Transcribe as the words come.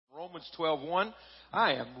Romans 12:1.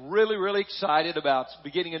 I am really excited about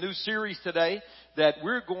beginning a new series today that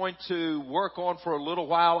we're going to work on for a little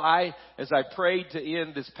while. As I prayed to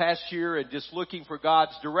end this past year and just looking for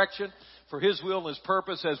God's direction, for His will and His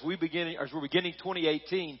purpose as we're beginning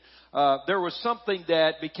 2018, there was something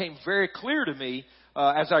that became very clear to me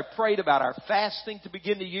as I prayed about our fasting to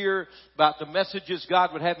begin the year, about the messages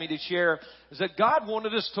God would have me to share, is that God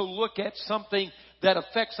wanted us to look at something that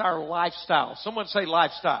affects our lifestyle. Someone say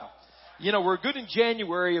lifestyle. You know, we're good in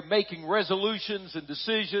January of making resolutions and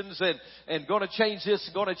decisions and going to change this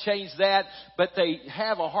and going to change that, but they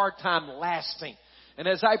have a hard time lasting. And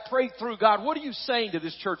as I prayed through, God, what are you saying to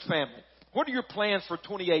this church family? What are your plans for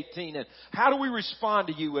 2018? And how do we respond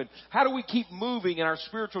to you? And how do we keep moving in our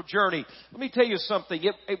spiritual journey? Let me tell you something.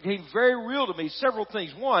 It became very real to me. Several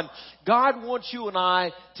things. One, God wants you and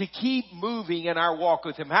I to keep moving in our walk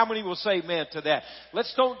with Him. How many will say amen to that?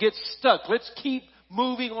 Let's don't get stuck. Let's keep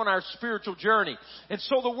moving on our spiritual journey. And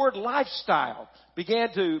so the word lifestyle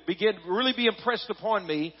began to really be impressed upon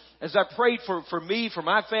me as I prayed for me, for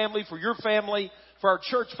my family, for your family, for our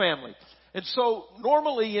church family. And so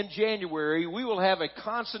normally in January, we will have a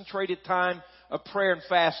concentrated time of prayer and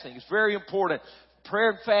fasting. It's very important.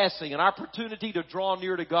 Prayer and fasting, an opportunity to draw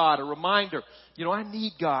near to God, a reminder, you know, I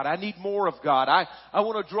need God. I need more of God. I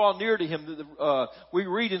want to draw near to Him. We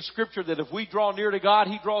read in Scripture that if we draw near to God,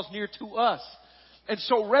 He draws near to us. And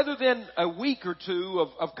so rather than a week or two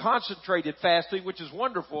of concentrated fasting, which is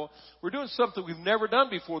wonderful, we're doing something we've never done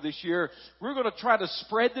before this year. We're going to try to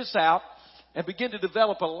spread this out and begin to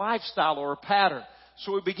develop a lifestyle or a pattern.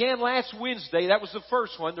 So we began last Wednesday. That was the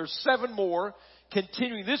first one. There's 7 more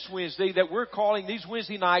continuing this Wednesday that we're calling these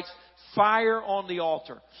Wednesday nights Fire on the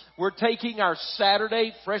Altar. We're taking our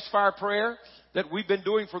Saturday fresh fire prayer that we've been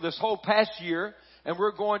doing for this whole past year, and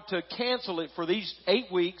we're going to cancel it for these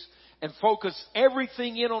 8 weeks and focus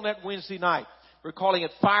everything in on that Wednesday night. We're calling it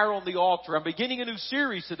Fire on the Altar. I'm beginning a new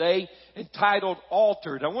series today entitled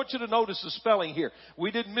Altered. I want you to notice the spelling here. We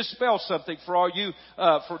didn't misspell something for all you,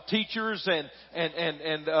 for teachers and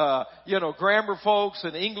grammar folks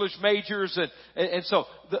and English majors. And so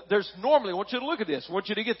there's normally, I want you to look at this. I want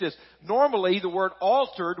you to get this. Normally the word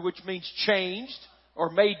altered, which means changed or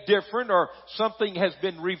made different or something has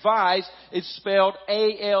been revised, is spelled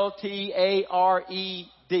A-L-T-A-R-E-D.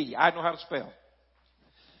 I know how to spell.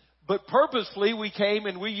 But purposefully we came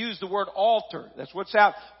and we used the word altar. That's what's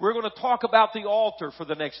out. We're going to talk about the altar for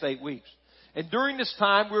the next 8 weeks. And during this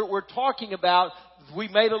time we're talking about, we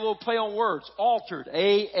made a little play on words, altered,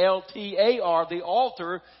 A-L-T-A-R. The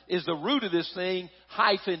altar is the root of this thing,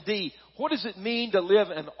 -D. What does it mean to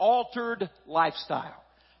live an altered lifestyle?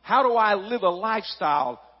 How do I live a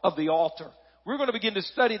lifestyle of the altar? We're going to begin to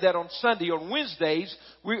study that on Sunday. On Wednesdays,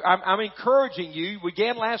 I'm encouraging you, we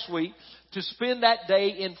began last week, to spend that day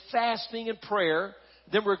in fasting and prayer.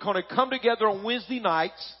 Then we're going to come together on Wednesday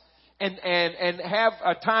nights and have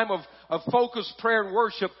a time of focused prayer and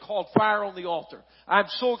worship called Fire on the Altar. I'm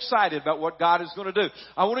so excited about what God is going to do.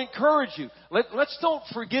 I want to encourage you. Let's don't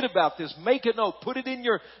forget about this. Make a note. Put it in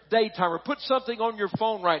your daytime or put something on your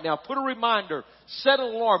phone right now. Put a reminder. Set an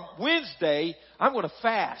alarm. Wednesday, I'm going to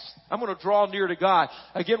fast. I'm going to draw near to God.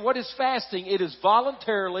 Again, what is fasting? It is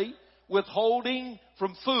voluntarily withholding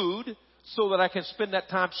from food so that I can spend that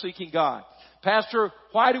time seeking God. Pastor,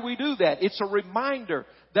 why do we do that? It's a reminder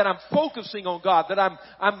that I'm focusing on God, that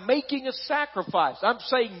I'm making a sacrifice. I'm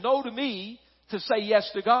saying no to me to say yes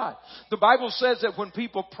to God. The Bible says that when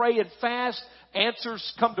people pray and fast,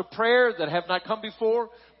 answers come to prayer that have not come before.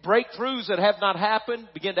 Breakthroughs that have not happened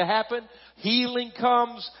begin to happen. Healing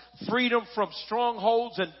comes. Freedom from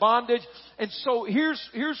strongholds and bondage. And so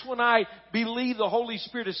here's when I believe the Holy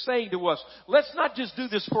Spirit is saying to us, let's not just do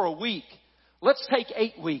this for a week. Let's take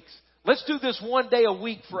 8 weeks. Let's do this one day a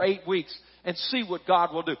week for 8 weeks and see what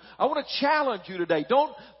God will do. I want to challenge you today.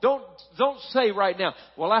 Don't say right now,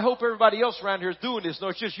 well, I hope everybody else around here is doing this. No,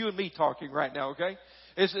 it's just you and me talking right now, okay?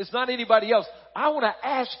 It's not anybody else. I want to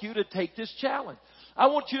ask you to take this challenge. I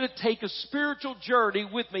want you to take a spiritual journey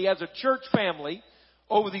with me as a church family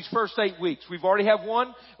over these first 8 weeks. We've already have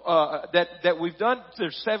one that we've done.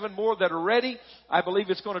 There's 7 more that are ready. I believe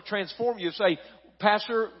it's going to transform you. Say,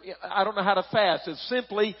 Pastor, I don't know how to fast. It's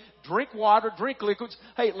simply drink water, drink liquids.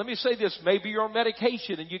 Hey, let me say this. Maybe you're on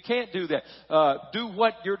medication and you can't do that. Do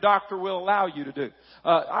what your doctor will allow you to do.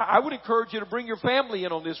 I would encourage you to bring your family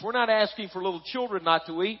in on this. We're not asking for little children not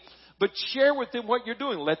to eat, but share with them what you're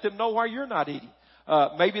doing. Let them know why you're not eating.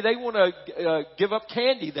 Maybe they want to give up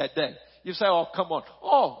candy that day. You say, oh, come on.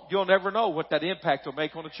 Oh, you'll never know what that impact will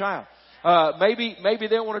make on a child. Maybe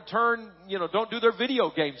they want to don't do their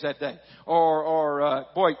video games that day.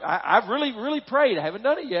 Boy, I've really prayed. I haven't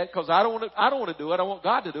done it yet because I don't want to do it. I want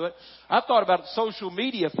God to do it. I've thought about social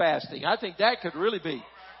media fasting. I think that could really be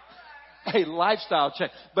a lifestyle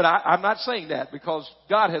change. But I'm not saying that because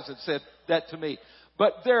God hasn't said that to me.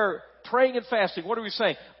 But they're praying and fasting. What are we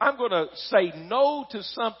saying? I'm going to say no to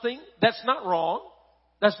something that's not wrong.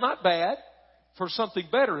 That's not bad for something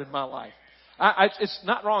better in my life. It's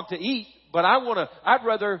not wrong to eat, but I'd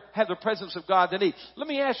rather have the presence of God than eat. Let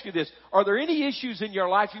me ask you this. Are there any issues in your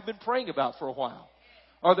life you've been praying about for a while?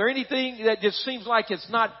 Are there anything that just seems like it's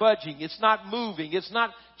not budging, it's not moving, it's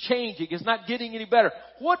not changing, it's not getting any better?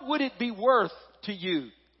 What would it be worth to you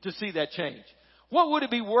to see that change? What would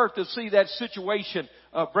it be worth to see that situation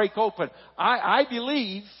break open? I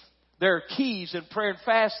believe there are keys in prayer and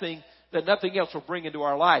fasting that nothing else will bring into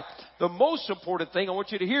our life. The most important thing, I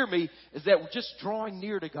want you to hear me, is that we're just drawing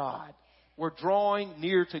near to God. We're drawing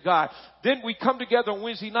near to God. Then we come together on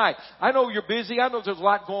Wednesday night. I know you're busy. I know there's a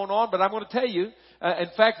lot going on, but I'm going to tell you, in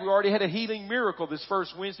fact, we already had a healing miracle this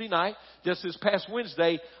first Wednesday night, just this past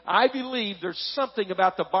Wednesday. I believe there's something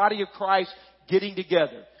about the body of Christ getting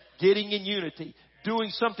together, getting in unity, doing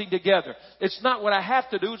something together. It's not what I have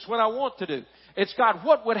to do. It's what I want to do. It's God,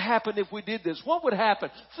 what would happen if we did this? What would happen?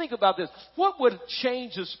 Think about this. What would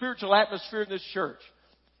change the spiritual atmosphere in this church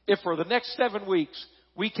if for the next 7 weeks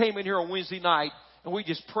we came in here on Wednesday night and we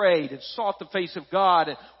just prayed and sought the face of God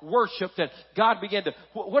and worshiped and God began to,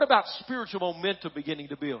 what about spiritual momentum beginning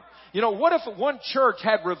to build? What if one church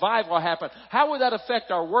had revival happen? How would that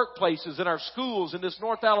affect our workplaces and our schools in this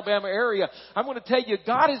North Alabama area? I'm going to tell you,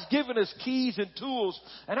 God has given us keys and tools,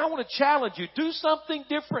 and I want to challenge you. Do something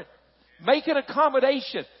different. Make an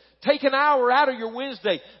accommodation. Take an hour out of your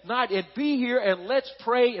Wednesday night and be here and let's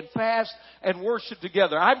pray and fast and worship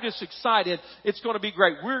together. I'm just excited. It's going to be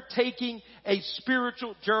great. We're taking a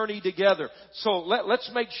spiritual journey together. So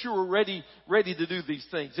let's make sure we're ready to do these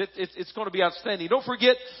things. It's going to be outstanding. Don't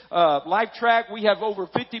forget, Life Track. We have over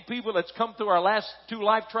 50 people that's come through our last 2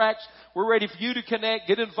 Life Tracks. We're ready for you to connect,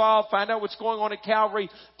 get involved, find out what's going on at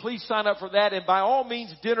Calvary. Please sign up for that. And by all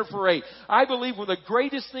means, dinner for 8. I believe one of the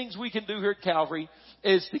greatest things we can do here at Calvary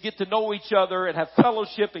is to get to know each other and have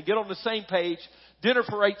fellowship and get on the same page. Dinner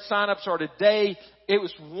for 8 sign-ups are today. It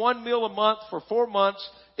was 1 meal a month for 4 months.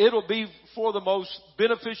 It'll be for the most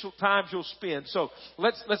beneficial times you'll spend. So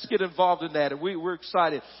let's get involved in that. And we're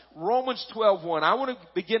excited. Romans 12:1. I want to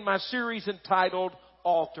begin my series entitled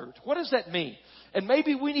Altered. What does that mean? And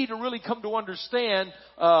maybe we need to really come to understand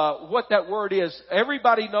what that word is.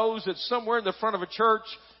 Everybody knows that somewhere in the front of a church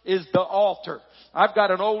is the altar. I've got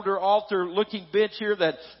an older altar-looking bench here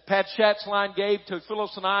that Pat Schatzline gave to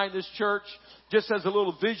Phyllis and I in this church, just as a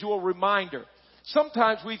little visual reminder.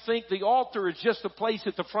 Sometimes we think the altar is just a place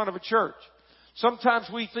at the front of a church. Sometimes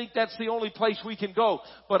we think that's the only place we can go.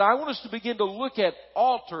 But I want us to begin to look at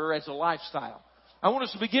altar as a lifestyle. I want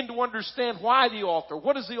us to begin to understand why the altar.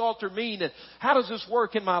 What does the altar mean? And how does this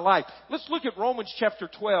work in my life? Let's look at Romans chapter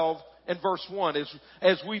 12 and verse 1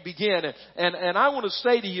 as we begin. And I want to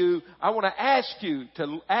say to you, I want to ask you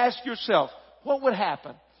to ask yourself, what would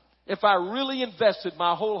happen if I really invested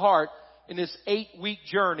my whole heart in this 8-week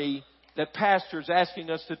journey that Pastor is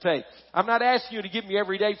asking us to take? I'm not asking you to give me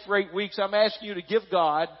every day for 8 weeks. I'm asking you to give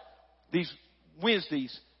God these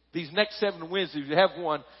Wednesdays, these next 7 Wednesdays. You have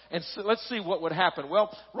one. And so let's see what would happen.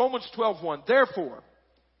 Well, Romans 12:1. Therefore,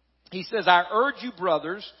 he says, I urge you,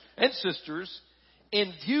 brothers and sisters,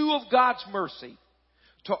 in view of God's mercy,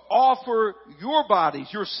 to offer your bodies,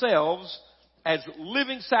 yourselves, as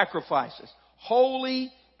living sacrifices,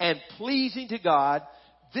 holy and pleasing to God.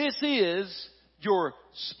 This is your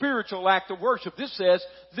spiritual act of worship. This says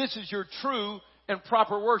this is your true and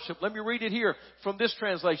proper worship. Let me read it here from this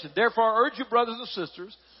translation. Therefore, I urge you, brothers and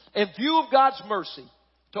sisters, in view of God's mercy,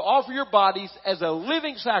 to offer your bodies as a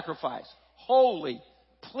living sacrifice, holy,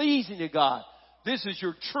 pleasing to God. This is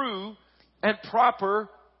your true and proper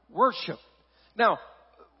worship. Now,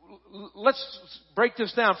 let's break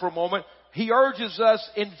this down for a moment. He urges us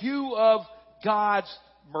in view of God's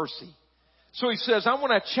mercy. So he says, I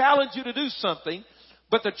want to challenge you to do something,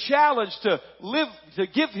 but the challenge to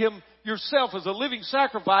give him yourself as a living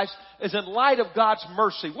sacrifice is in light of God's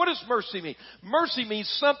mercy. What does mercy mean? Mercy means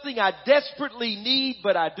something I desperately need,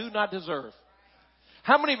 but I do not deserve.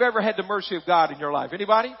 How many have ever had the mercy of God in your life?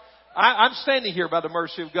 Anybody? I'm standing here by the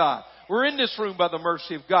mercy of God. We're in this room by the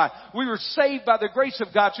mercy of God. We were saved by the grace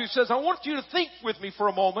of God. So he says, I want you to think with me for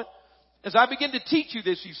a moment. As I begin to teach you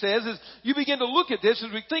this, he says, as you begin to look at this,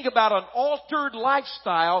 as we think about an altered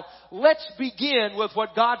lifestyle, let's begin with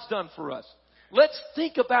what God's done for us. Let's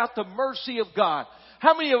think about the mercy of God.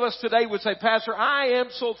 How many of us today would say, Pastor, I am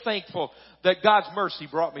so thankful that God's mercy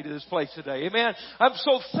brought me to this place today. Amen. I'm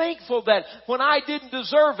so thankful that when I didn't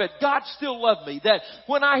deserve it, God still loved me. That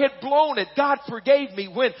when I had blown it, God forgave me.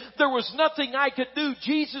 When there was nothing I could do,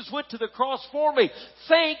 Jesus went to the cross for me.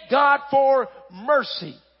 Thank God for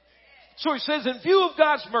mercy. So he says, in view of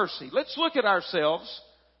God's mercy, let's look at ourselves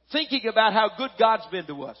thinking about how good God's been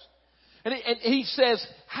to us. And he says,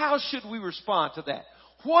 how should we respond to that?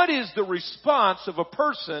 What is the response of a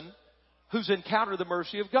person who's encountered the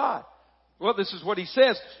mercy of God? Well, this is what he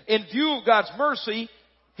says. In view of God's mercy,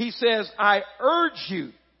 he says, I urge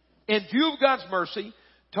you, in view of God's mercy,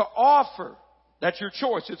 to offer, that's your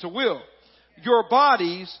choice, it's a will, your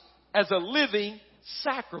bodies as a living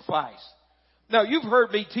sacrifice. Now, you've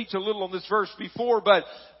heard me teach a little on this verse before, but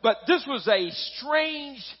this was a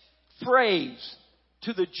strange phrase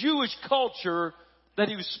to the Jewish culture that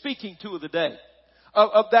he was speaking to of the day.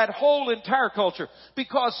 Of that whole entire culture.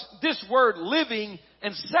 Because this word living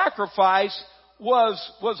and sacrifice was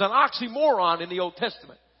an oxymoron in the Old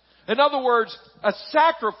Testament. In other words, a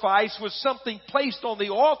sacrifice was something placed on the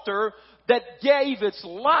altar that gave its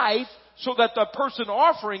life so that the person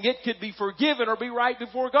offering it could be forgiven or be right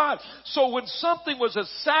before God. So when something was a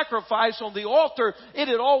sacrifice on the altar, it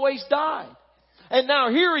had always died. And now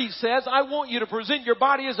here he says, I want you to present your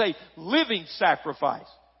body as a living sacrifice.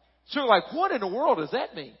 So like, what in the world does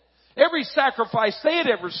that mean? Every sacrifice they had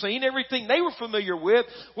ever seen, everything they were familiar with,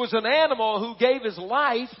 was an animal who gave his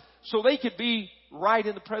life so they could be right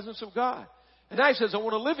in the presence of God. And now he says, I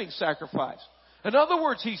want a living sacrifice. In other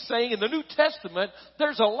words, he's saying in the New Testament,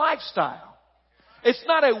 there's a lifestyle. It's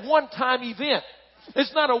not a one-time event.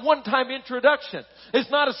 It's not a one-time introduction. It's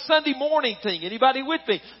not a Sunday morning thing. Anybody with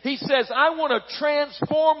me? He says, I want to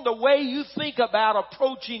transform the way you think about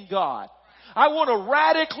approaching God. I want to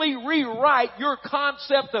radically rewrite your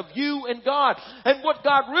concept of you and God. And what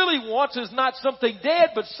God really wants is not something dead,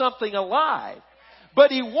 but something alive.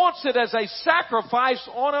 But He wants it as a sacrifice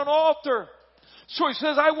on an altar. So He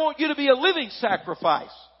says, I want you to be a living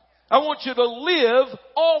sacrifice. I want you to live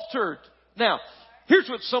altered. Now, here's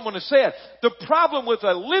what someone has said. The problem with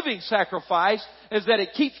a living sacrifice is that it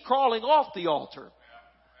keeps crawling off the altar.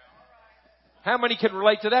 How many can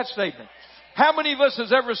relate to that statement? How many of us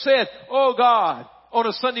has ever said, oh God, on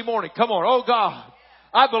a Sunday morning, come on, oh God,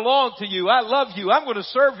 I belong to you. I love you. I'm going to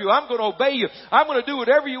serve you. I'm going to obey you. I'm going to do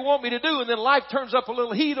whatever you want me to do. And then life turns up a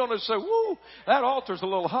little heat on us and say, woo, that altar's a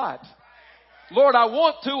little hot. Lord, I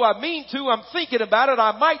want to. I mean to. I'm thinking about it.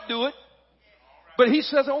 I might do it. But He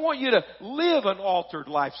says, I want you to live an altered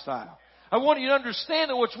lifestyle. I want you to understand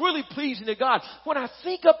that what's really pleasing to God. When I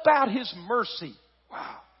think about His mercy,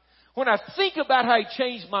 wow. When I think about how He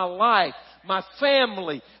changed my life, my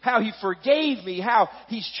family, how He forgave me, how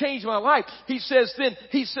He's changed my life, He says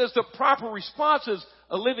the proper response is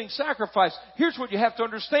a living sacrifice. Here's what you have to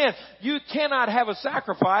understand. You cannot have a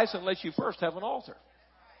sacrifice unless you first have an altar.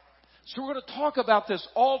 So we're going to talk about this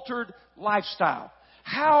altered lifestyle.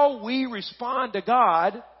 How we respond to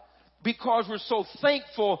God because we're so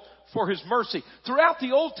thankful for His mercy. Throughout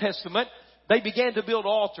the Old Testament, they began to build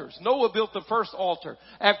altars. Noah built the first altar.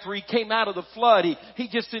 After he came out of the flood, he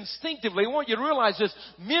just instinctively, I want you to realize this,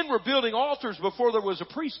 men were building altars before there was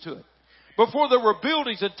a priesthood. Before there were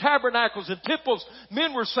buildings and tabernacles and temples,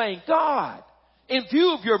 men were saying, God, in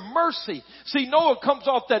view of your mercy. See, Noah comes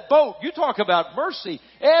off that boat. You talk about mercy.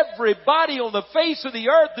 Everybody on the face of the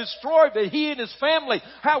earth destroyed, but he and his family.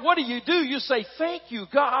 What do? You say, thank you,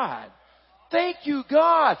 God. Thank you,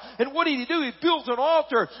 God. And what did he do? He built an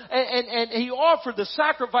altar and he offered the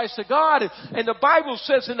sacrifice to God. And the Bible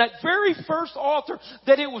says in that very first altar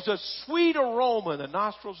that it was a sweet aroma in the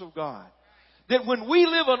nostrils of God. That when we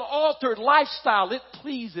live an altered lifestyle, it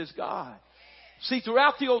pleases God. See,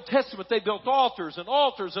 throughout the Old Testament, they built altars and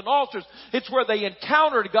altars and altars. It's where they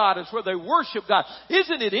encountered God. It's where they worshiped God.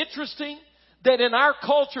 Isn't it interesting that in our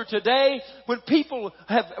culture today,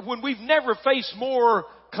 when we've never faced more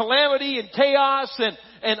calamity and chaos and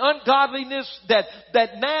ungodliness, that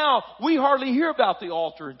now we hardly hear about the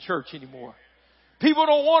altar in church anymore. People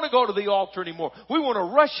don't want to go to the altar anymore. We want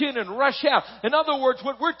to rush in and rush out. In other words,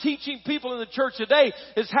 what we're teaching people in the church today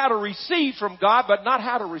is how to receive from God, but not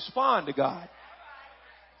how to respond to God.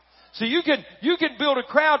 So you can build a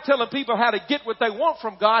crowd telling people how to get what they want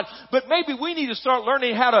from God, but maybe we need to start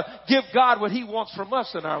learning how to give God what He wants from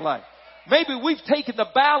us in our life. Maybe we've taken the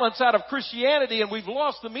balance out of Christianity and we've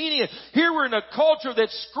lost the meaning. Here we're in a culture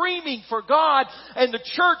that's screaming for God, and the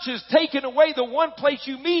church is taking away the one place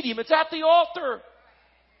you meet Him. It's at the altar.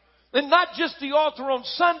 And not just the altar on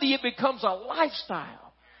Sunday, it becomes a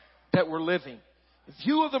lifestyle that we're living.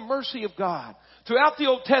 view of the mercy of God. Throughout the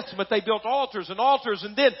Old Testament, they built altars and altars,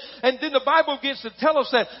 and then the Bible begins to tell us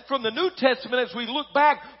that from the New Testament, as we look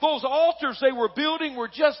back, those altars they were building were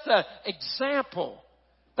just an example.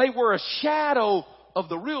 They were a shadow of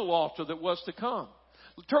the real altar that was to come.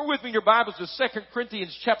 Turn with me in your Bibles to 2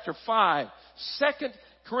 Corinthians chapter 5. 2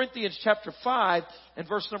 Corinthians chapter 5 and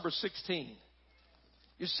verse number 16.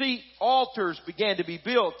 You see, altars began to be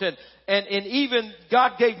built, and even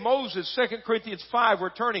God gave Moses, 2 Corinthians 5,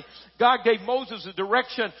 we're turning, God gave Moses a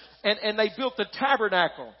direction, and they built the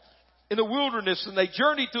tabernacle in the wilderness, and they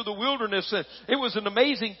journeyed through the wilderness, and it was an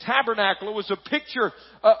amazing tabernacle. It was a picture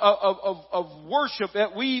of worship.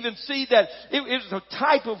 That we even see that it was a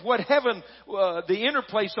type of what heaven, the inner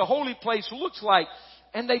place, the holy place looks like.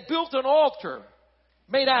 And they built an altar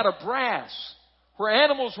made out of brass where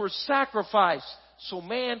animals were sacrificed so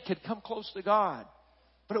man could come close to God.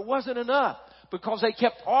 But it wasn't enough, because they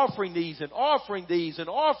kept offering these and offering these and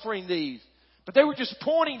offering these. But they were just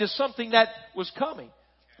pointing to something that was coming.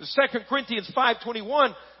 The 2 Corinthians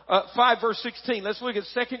 5:21, 5 verse 16. Let's look at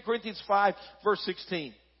 2 Corinthians 5 verse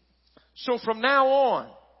 16. So from now on,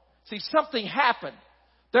 see, something happened.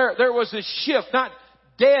 There was this shift, not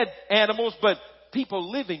dead animals, but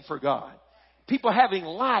people living for God. People having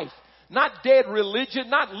life. Not dead religion,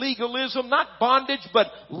 not legalism, not bondage, but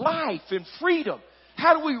life and freedom.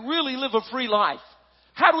 How do we really live a free life?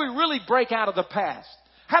 How do we really break out of the past?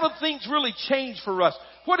 How do things really change for us?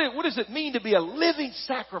 What does it mean to be a living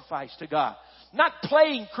sacrifice to God? Not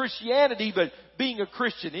playing Christianity, but being a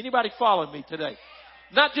Christian. Anybody following me today?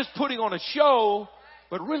 Not just putting on a show,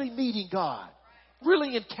 but really meeting God.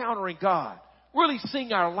 Really encountering God. Really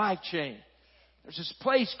seeing our life change. There's this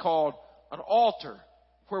place called an altar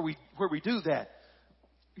where we do that.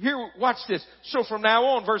 Here, watch this. So from now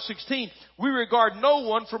on, verse 16, we regard no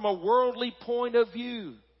one from a worldly point of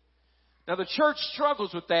view. Now the church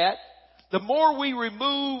struggles with that. The more we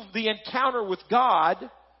remove the encounter with God,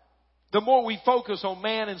 the more we focus on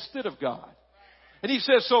man instead of God. And he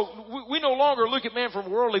says, so we no longer look at man from a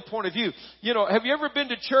worldly point of view. You know, have you ever been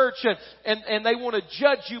to church and they want to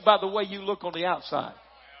judge you by the way you look on the outside?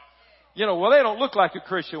 You know, well, they don't look like a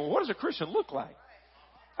Christian. Well, what does a Christian look like?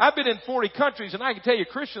 I've been in 40 countries, and I can tell you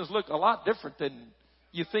Christians look a lot different than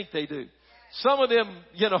you think they do. Some of them,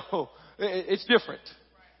 you know, it's different.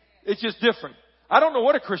 It's just different. I don't know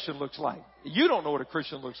what a Christian looks like. You don't know what a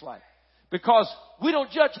Christian looks like. Because we don't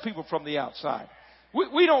judge people from the outside.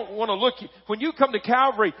 We don't want to look. When you come to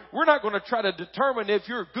Calvary, we're not going to try to determine if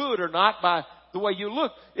you're good or not by the way you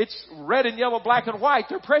look. It's red and yellow, black and white.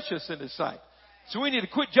 They're precious in His sight. So we need to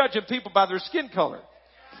quit judging people by their skin color.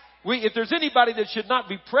 If there's anybody that should not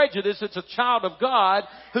be prejudiced, it's a child of God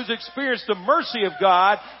who's experienced the mercy of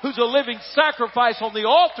God, who's a living sacrifice on the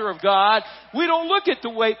altar of God. We don't look at the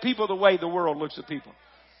way the world looks at people.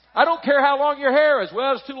 I don't care how long your hair is.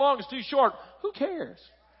 Well, it's too long, it's too short. Who cares?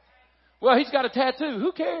 Well, he's got a tattoo.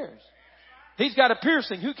 Who cares? He's got a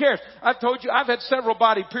piercing. Who cares? I've told you, I've had several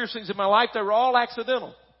body piercings in my life. They were all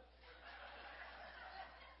accidental.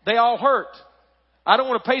 They all hurt. I don't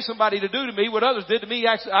want to pay somebody to do to me what others did to me.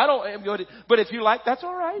 But if you like, that's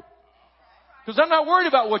all right. Because I'm not worried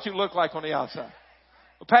about what you look like on the outside.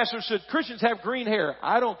 The pastor said, Christians have green hair.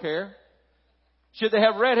 I don't care. Should they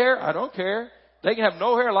have red hair? I don't care. They can have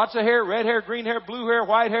no hair, lots of hair, red hair, green hair, blue hair,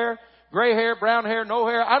 white hair, gray hair, brown hair, no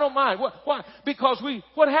hair. I don't mind. Why? Because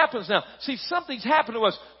what happens now? See, something's happened to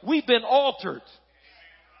us. We've been altered.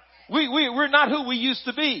 We're not who we used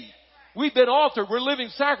to be. We've been altered. We're living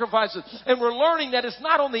sacrifices. And we're learning that it's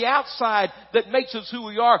not on the outside that makes us who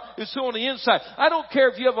we are. It's who on the inside. I don't care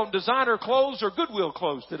if you have on designer clothes or Goodwill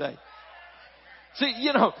clothes today. See,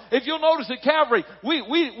 you know, if you'll notice at Calvary,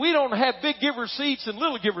 we don't have big giver seats and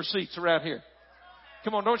little giver seats around here.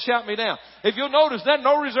 Come on, don't shout me down. If you'll notice that,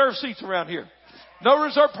 no reserve seats around here. No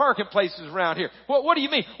reserved parking places around here. Well, what do you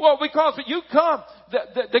mean? Well, because when you come,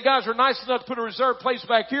 the guys are nice enough to put a reserved place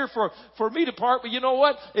back here for me to park. But you know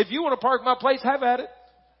what? If you want to park my place, have at it.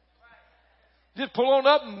 Just pull on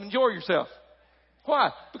up and enjoy yourself.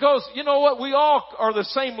 Why? Because you know what? We all are the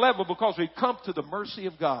same level because we come to the mercy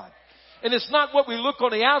of God. And it's not what we look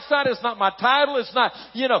on the outside. It's not my title. It's not,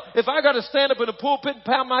 you know, if I got to stand up in the pulpit and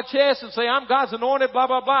pound my chest and say, I'm God's anointed, blah,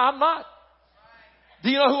 blah, blah, I'm not. Do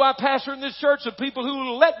you know who I pastor in this church? The people who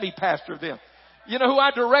will let me pastor them. You know who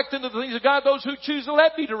I direct into the things of God? Those who choose to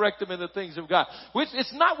let me direct them in the things of God.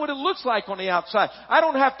 It's not what it looks like on the outside. I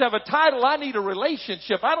don't have to have a title. I need a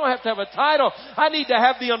relationship. I don't have to have a title. I need to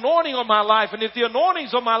have the anointing on my life. And if the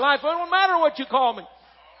anointing's on my life, it don't matter what you call me.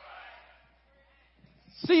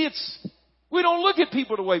 See, we don't look at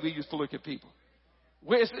people the way we used to look at people.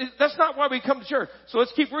 That's not why we come to church. So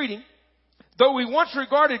let's keep reading. Though we once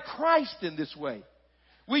regarded Christ in this way,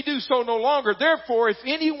 we do so no longer. Therefore, if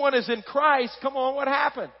anyone is in Christ, come on, what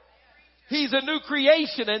happened? He's a new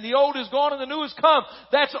creation, and the old is gone and the new has come.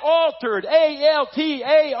 That's altered. A-L-T-A-R-D.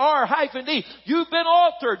 You've been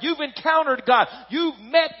altered. You've encountered God. You've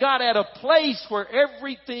met God at a place where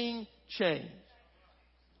everything changed.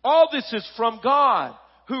 All this is from God,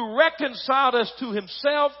 who reconciled us to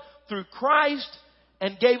himself through Christ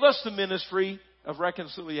and gave us the ministry of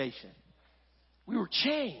reconciliation. We were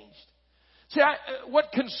changed. See,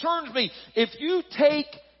 what concerns me, if you take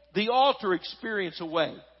the altar experience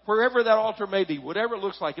away, wherever that altar may be, whatever it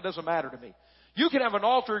looks like, it doesn't matter to me. You can have an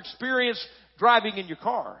altar experience driving in your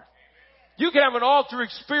car. You can have an altar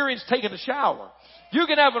experience taking a shower. You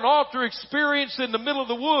can have an altar experience in the middle of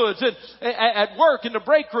the woods and at work in the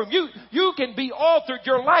break room. You can be altered.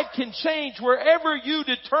 Your life can change wherever you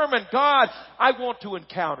determine, God, I want to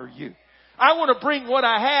encounter you. I want to bring what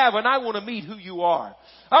I have and I want to meet who you are.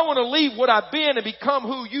 I want to leave what I've been and become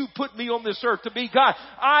who you put me on this earth to be. God,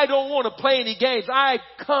 I don't want to play any games. I'm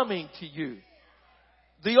coming to you.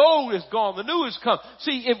 The old is gone. The new has come.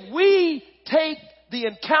 See, if we take the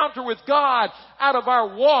encounter with God out of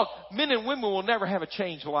our walk, men and women will never have a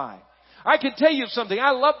changed life. I can tell you something.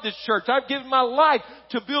 I love this church. I've given my life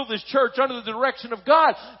to build this church under the direction of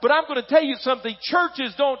God. But I'm going to tell you something.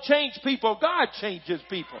 Churches don't change people. God changes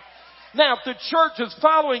people. Now, if the church is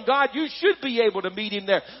following God, you should be able to meet him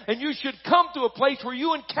there. And you should come to a place where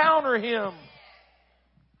you encounter him.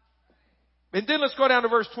 And then let's go down to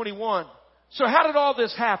verse 21. So how did all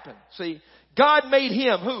this happen? See, God made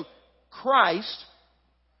him who? Christ,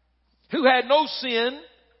 who had no sin,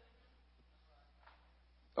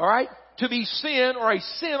 all right, to be sin or a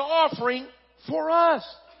sin offering for us,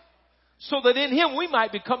 so that in him we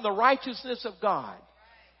might become the righteousness of God.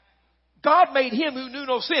 God made him who knew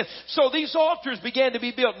no sin. So these altars began to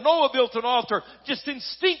be built. Noah built an altar just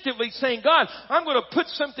instinctively saying, God, I'm going to put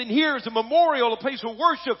something here as a memorial, a place of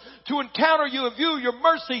worship to encounter you and view your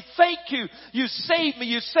mercy. Thank you. You saved me.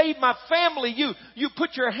 You saved my family. You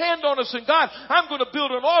put your hand on us. And God, I'm going to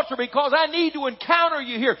build an altar because I need to encounter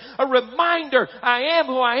you here. A reminder, I am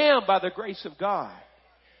who I am by the grace of God.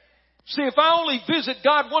 See, if I only visit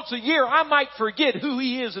God once a year, I might forget who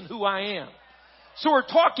he is and who I am. So we're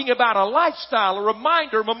talking about a lifestyle, a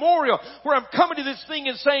reminder, a memorial, where I'm coming to this thing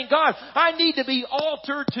and saying, God, I need to be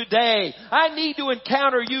altered today. I need to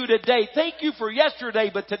encounter you today. Thank you for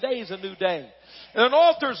yesterday, but today is a new day. And an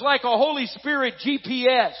altar is like a Holy Spirit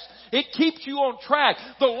GPS. It keeps you on track.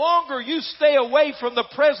 The longer you stay away from the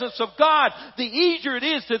presence of God, the easier it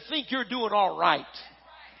is to think you're doing all right.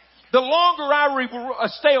 The longer I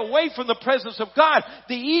stay away from the presence of God,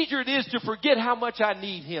 the easier it is to forget how much I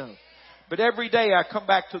need him. But every day I come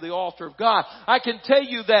back to the altar of God. I can tell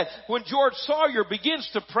you that when George Sawyer begins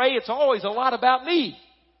to pray, it's always a lot about me.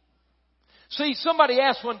 See, somebody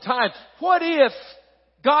asked one time, what if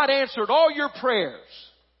God answered all your prayers?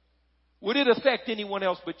 Would it affect anyone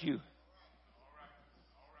else but you?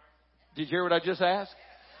 Did you hear what I just asked?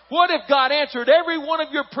 What if God answered every one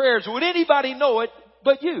of your prayers? Would anybody know it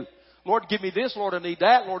but you? Lord, give me this. Lord, I need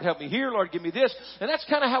that. Lord, help me here. Lord, give me this. And that's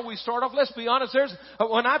kind of how we start off. Let's be honest.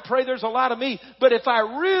 When I pray, there's a lot of me. But if I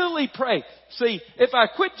really pray, see, if I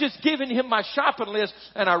quit just giving him my shopping list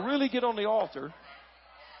and I really get on the altar,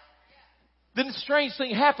 then the strange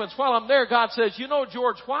thing happens. While I'm there, God says, you know,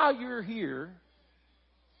 George, while you're here,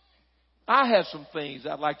 I have some things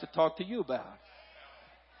I'd like to talk to you about.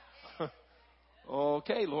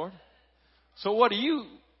 Okay, Lord. So what do you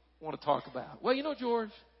want to talk about? Well, you know, George,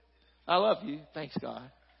 I love you. Thanks, God.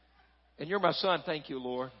 And you're my son. Thank you,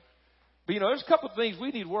 Lord. But, you know, there's a couple of things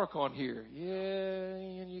we need to work on here.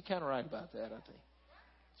 Yeah, you're kind of right about that, I think.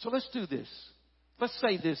 So let's do this. Let's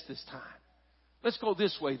say this time. Let's go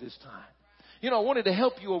this way this time. You know, I wanted to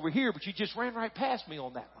help you over here, but you just ran right past me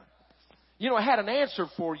on that one. You know, I had an answer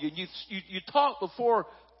for you. And you talked before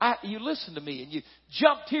you listened to me. And you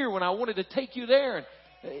jumped here when I wanted to take you there.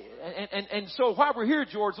 And so while we're here,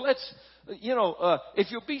 George, let's, you know,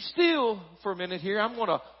 if you'll be still for a minute here, I'm going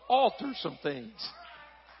to alter some things.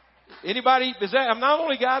 Anybody? I'm not the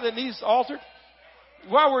only guy that needs altered.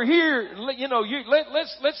 While we're here, you know,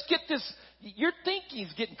 let's get this. Your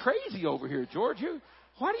thinking's getting crazy over here, George.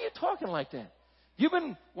 Why are you talking like that? You've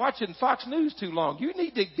been watching Fox News too long. You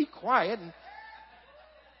need to be quiet.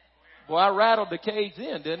 Boy, I rattled the cage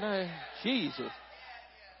then, didn't I? Jesus.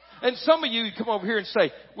 And some of you come over here and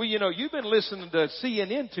say, well, you know, you've been listening to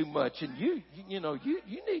CNN too much, and you need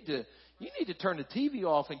to turn the TV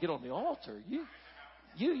off and get on the altar.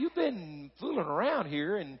 You've been fooling around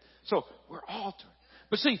here, and so we're altering.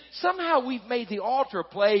 But see, somehow we've made the altar a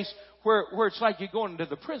place where it's like you're going into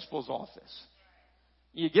the principal's office.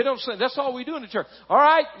 You get on, that's all we do in the church. All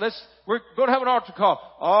right, we're going to have an altar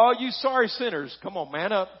call. Oh, you sorry sinners, come on,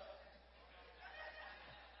 man up.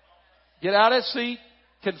 Get out of that seat,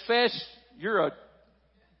 confess you're a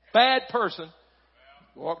bad person.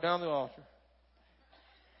 Walk down the altar.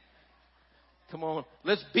 Come on,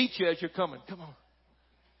 let's beat you as you're coming. Come on.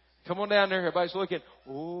 Come on down there. Everybody's looking.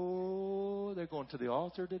 Oh, they're going to the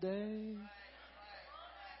altar today.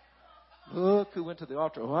 Look who went to the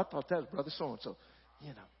altar. Oh, I thought that was Brother So-and-so.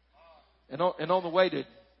 You know. And on the way to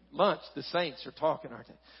lunch, the saints are talking, aren't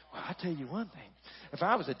they? Well, I'll tell you one thing. If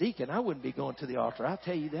I was a deacon, I wouldn't be going to the altar. I'll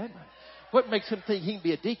tell you that much. What makes him think he can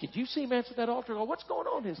be a deacon? Do you see him answer that altar? Oh, what's going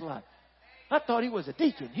on in his life? I thought he was a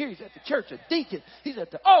deacon. Here he's at the church, a deacon. He's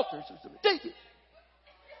at the altar, so he's a deacon.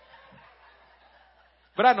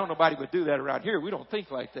 But I know nobody would do that around here. We don't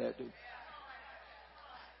think like that, do we?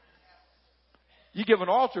 You give an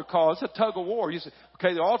altar call, it's a tug of war. You say,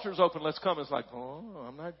 okay, the altar's open, let's come. It's like, oh,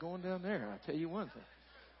 I'm not going down there. I'll tell you one thing.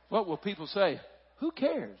 What will people say? Who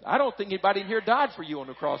cares? I don't think anybody here died for you on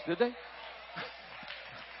the cross, did they?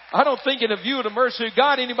 I don't think in a view of the mercy of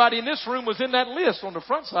God, anybody in this room was in that list on the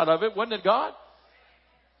front side of it. Wasn't it God?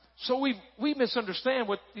 So we misunderstand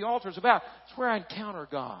what the altar is about. It's where I encounter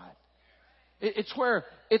God. It's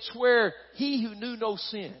where he who knew no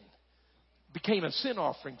sin became a sin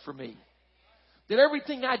offering for me. That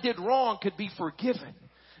everything I did wrong could be forgiven.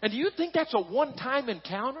 And do you think that's a one-time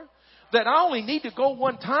encounter? That I only need to go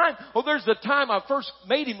one time? Oh, there's the time I first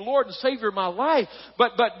made him Lord and Savior of my life.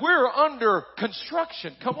 But we're under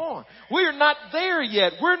construction. Come on. We're not there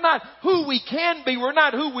yet. We're not who we can be. We're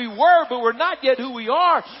not who we were, but we're not yet who we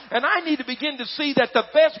are. And I need to begin to see that the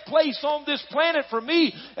best place on this planet for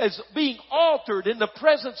me is being altered in the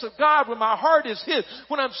presence of God when my heart is His.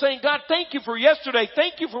 When I'm saying, God, thank you for yesterday.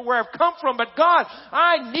 Thank you for where I've come from. But God,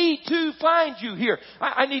 I need to find you here.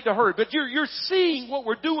 I need to hurry. But you're seeing what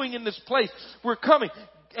we're doing in this place. We're coming.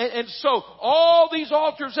 And so all these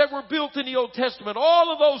altars that were built in the Old Testament,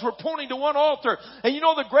 all of those were pointing to one altar. And you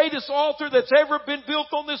know the greatest altar that's ever been built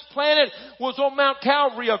on this planet was on Mount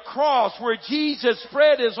Calvary, a cross where Jesus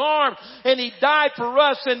spread His arms and He died for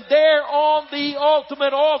us. And there on the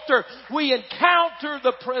ultimate altar, we encounter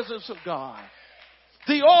the presence of God.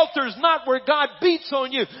 The altar is not where God beats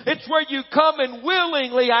on you. It's where you come and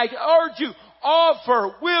willingly, I urge you,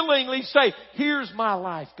 offer, willingly say, here's my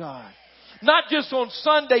life, God. Not just on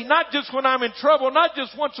Sunday, not just when I'm in trouble, not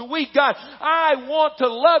just once a week, God. I want to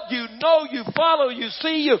love you, know you, follow you,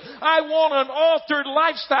 see you. I want an altered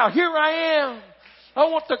lifestyle. Here I am. I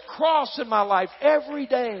want the cross in my life every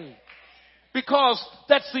day. Because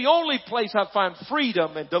that's the only place I find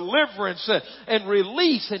freedom and deliverance and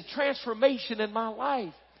release and transformation in my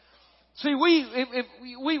life. See,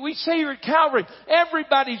 we say here at Calvary,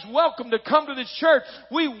 everybody's welcome to come to this church.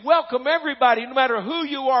 We welcome everybody, no matter who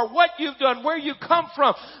you are, what you've done, where you come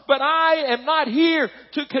from. But I am not here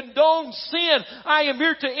to condone sin. I am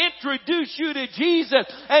here to introduce you to Jesus.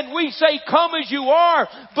 And we say, come as you are,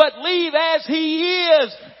 but leave as He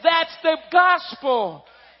is. That's the gospel.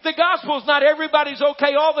 The gospel is not everybody's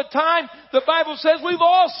okay all the time. The Bible says we've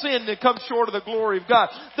all sinned and come short of the glory of God.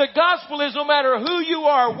 The gospel is no matter who you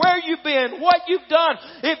are, where you've been, what you've done,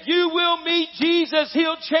 if you will meet Jesus,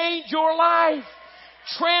 He'll change your life.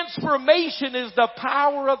 Transformation is the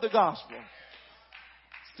power of the gospel.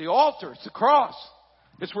 It's the altar. It's the cross.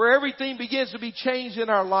 It's where everything begins to be changed in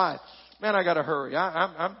our life. Man, I got to hurry.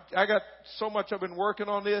 I got so much I've been working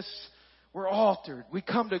on this. We're altered. We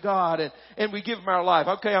come to God and we give Him our life.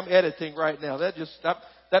 Okay, I'm editing right now.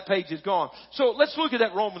 That page is gone. So let's look at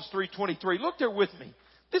that Romans 3:23. Look there with me.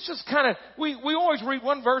 This is kind of, we always read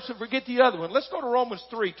one verse and forget the other one. Let's go to Romans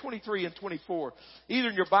 3:23 and 24. Either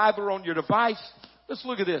in your Bible or on your device. Let's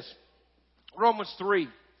look at this. Romans 3.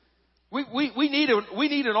 We need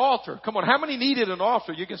an altar. Come on, how many needed an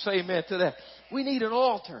altar? You can say amen to that. We need an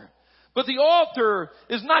altar. But the altar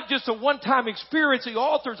is not just a one-time experience. The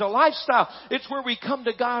altar is a lifestyle. It's where we come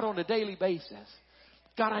to God on a daily basis.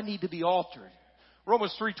 God, I need to be altered.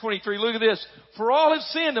 Romans 3:23, look at this. For all have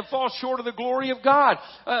sinned and fall short of the glory of God.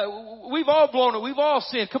 We've all blown it. We've all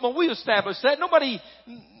sinned. Come on, we established that.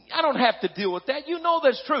 I don't have to deal with that. You know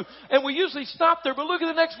that's true. And we usually stop there, but look at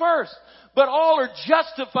the next verse. But all are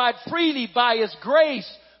justified freely by His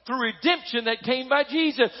grace through redemption that came by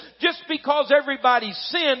Jesus. Just because everybody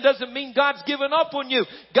sinned doesn't mean God's given up on you.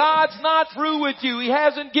 God's not through with you. He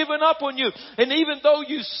hasn't given up on you. And even though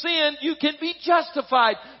you sinned, you can be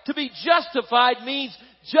justified. To be justified means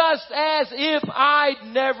just as if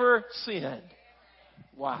I'd never sinned.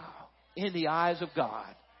 Wow. In the eyes of God.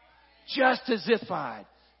 Just as if I'd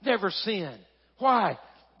never sinned. Why?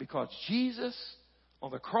 Because Jesus on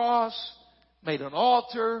the cross made an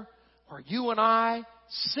altar where you and I,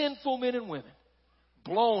 sinful men and women,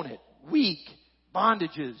 blown it, weak,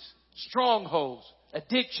 bondages, strongholds,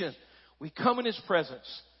 addiction, we come in His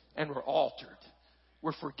presence and we're altered.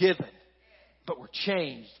 We're forgiven, but we're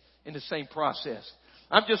changed in the same process.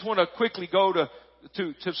 I just want to quickly go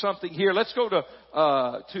to something here. Let's go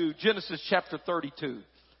to Genesis chapter 32,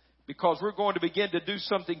 because we're going to begin to do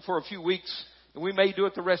something for a few weeks, and we may do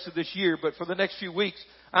it the rest of this year, but for the next few weeks,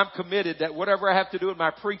 I'm committed that whatever I have to do in my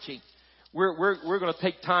preaching, we're going to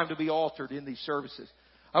take time to be altered in these services.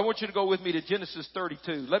 I want you to go with me to Genesis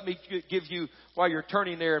 32. Let me give you, while you're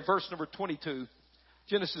turning there, in verse number 22.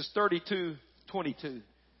 Genesis 32:22.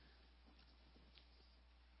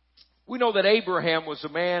 We know that Abraham was a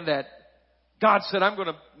man that God said, I'm going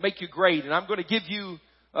to make you great, and I'm going to give you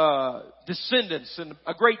descendants, and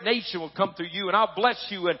a great nation will come through you, and I'll bless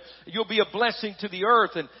you, and you'll be a blessing to the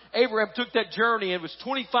earth. And Abraham took that journey, and it was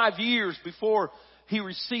 25 years before he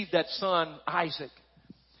received that son, Isaac.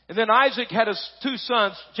 And then Isaac had his two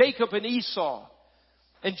sons, Jacob and Esau.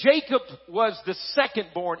 And Jacob was the second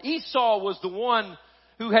born. Esau was the one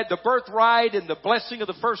who had the birthright and the blessing of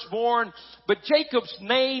the firstborn. But Jacob's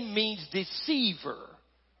name means deceiver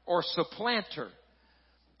or supplanter.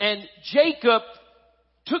 And Jacob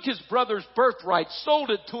took his brother's birthright,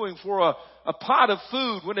 sold it to him for a pot of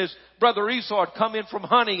food when his brother Esau had come in from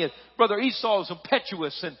hunting. And brother Esau was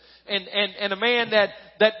impetuous and a man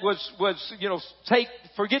that was,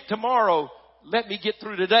 forget tomorrow, let me get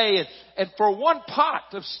through today. And for one pot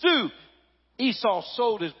of stew, Esau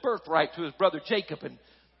sold his birthright to his brother Jacob, and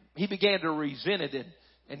he began to resent it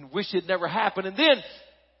and wish it never happened. And then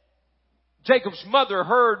Jacob's mother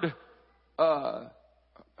heard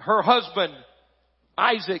her husband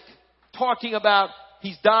Isaac talking about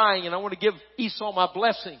he's dying and I want to give Esau my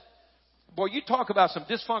blessing. Boy, you talk about some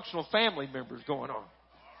dysfunctional family members going on.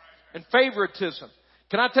 And favoritism.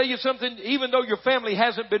 Can I tell you something? Even though your family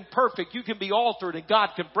hasn't been perfect, you can be altered, and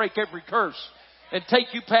God can break every curse and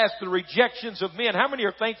take you past the rejections of men. How many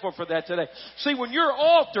are thankful for that today? See, when you're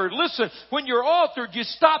altered, listen, when you're altered, you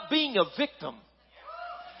stop being a victim.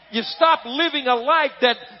 You stop living a life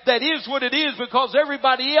that is what it is because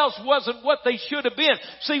everybody else wasn't what they should have been.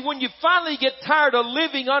 See, when you finally get tired of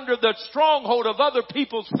living under the stronghold of other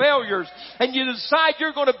people's failures and you decide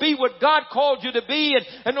you're going to be what God called you to be,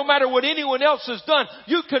 and no matter what anyone else has done,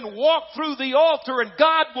 you can walk through the altar and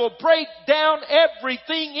God will break down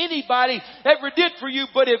everything anybody ever did for you.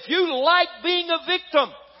 But if you like being a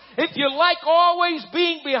victim, if you like always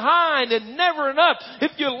being behind and never enough,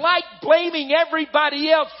 if you like blaming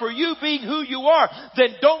everybody else for you being who you are, then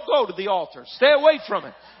don't go to the altar. Stay away from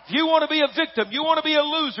it. If you want to be a victim, you want to be a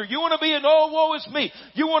loser, you want to be an oh, woe is me,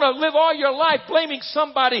 you want to live all your life blaming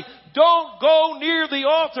somebody, don't go near the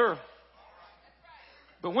altar.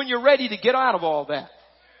 But when you're ready to get out of all that,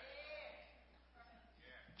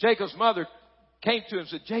 Jacob's mother came to him and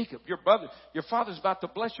said, Jacob, your father's about to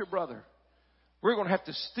bless your brother. We're going to have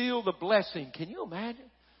to steal the blessing. Can you imagine?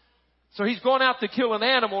 So he's going out to kill an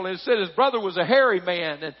animal, and it said his brother was a hairy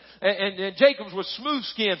man, and Jacob's was smooth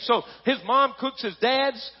skinned. So his mom cooks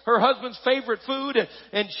her husband's favorite food,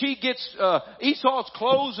 and she gets Esau's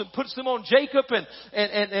clothes and puts them on Jacob,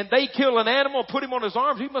 and they kill an animal, put him on his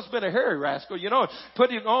arms. He must have been a hairy rascal,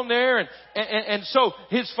 put him on there, and so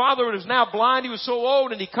his father is now blind. He was so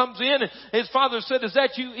old, and he comes in, and his father said, "Is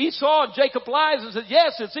that you, Esau?" And Jacob lies and says,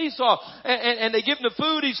 "Yes, it's Esau." And they give him the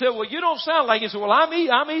food. He said, "Well, you don't sound like." He said, "Well,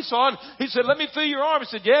 I'm Esau." And he said, "Let me feel your arm." He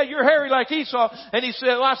said, "Yeah, you're hairy like Esau." And he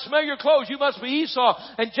said, "Well, I smell your clothes. You must be Esau."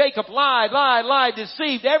 And Jacob lied,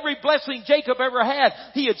 deceived. Every blessing Jacob ever had,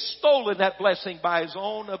 he had stolen that blessing by his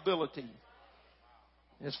own ability.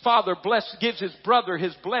 His father gives his brother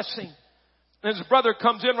his blessing. And his brother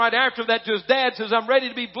comes in right after that to his dad, says, "I'm ready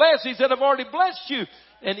to be blessed." He said, "I've already blessed you."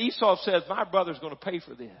 And Esau says, "My brother's going to pay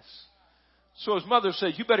for this." So his mother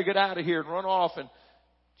says, "You better get out of here and run off." And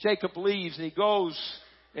Jacob leaves, and he goes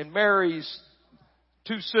and marries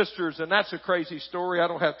two sisters, and that's a crazy story. I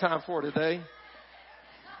don't have time for it today.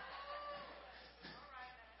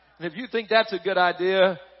 And if you think that's a good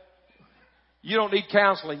idea, you don't need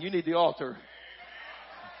counseling. You need the altar.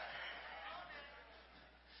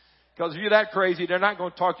 Because if you're that crazy, they're not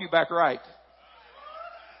going to talk you back right.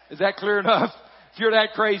 Is that clear enough? If you're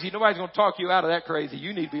that crazy, nobody's going to talk you out of that crazy.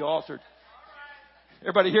 You need to be altered.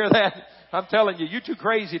 Everybody hear that? I'm telling you, you're too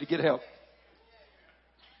crazy to get help.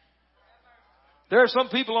 There are some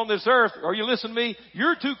people on this earth, are you listening to me?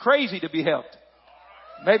 You're too crazy to be helped.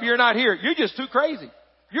 Maybe you're not here. You're just too crazy.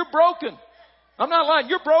 You're broken. I'm not lying.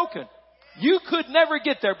 You're broken. You could never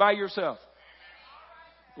get there by yourself.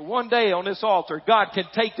 But one day on this altar, God can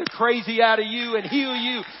take the crazy out of you and heal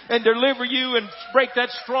you and deliver you and break that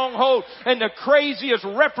stronghold. And the craziest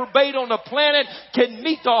reprobate on the planet can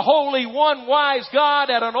meet the Holy One, wise God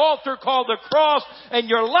at an altar called the cross, and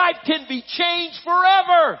your life can be changed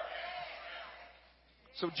forever.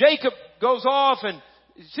 So Jacob goes off, and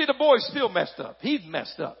see, the boy's still messed up. He's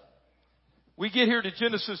messed up. We get here to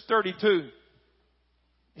Genesis 32.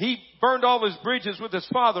 He burned all his bridges with his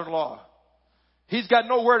father-in-law. He's got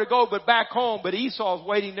nowhere to go but back home, but Esau's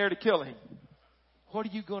waiting there to kill him. What are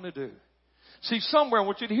you going to do? See, somewhere, I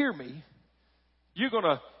want you to hear me.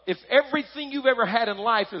 If everything you've ever had in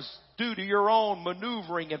life is due to your own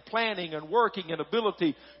maneuvering and planning and working and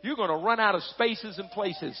ability, you're going to run out of spaces and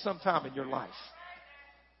places sometime in your life.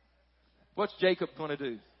 What's Jacob going to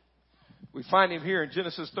do? We find him here in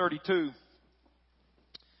Genesis 32.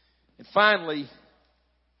 And finally,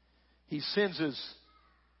 he sends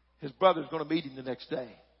his brother's going to meet him the next day.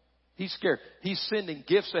 He's scared. He's sending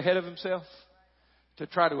gifts ahead of himself to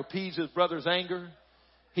try to appease his brother's anger.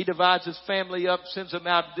 He divides his family up, sends them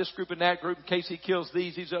out to this group and that group in case he kills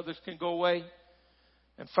these others can go away.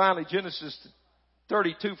 And finally, Genesis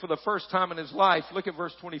 32, for the first time in his life, look at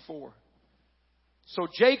verse 24. So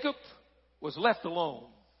Jacob was left alone.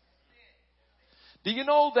 Do you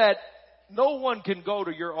know that no one can go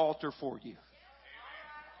to your altar for you?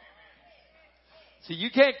 See,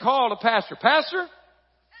 you can't call the pastor. Pastor,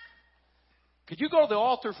 could you go to the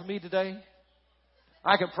altar for me today?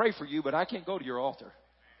 I can pray for you, but I can't go to your altar.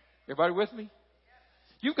 Everybody with me?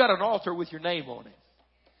 You've got an altar with your name on it.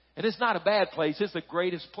 And it's not a bad place. It's the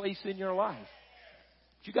greatest place in your life.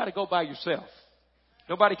 But you got to go by yourself.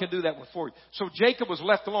 Nobody can do that one for you. So Jacob was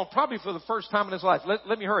left alone, probably for the first time in his life.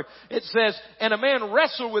 Let me hurry. It says, and a man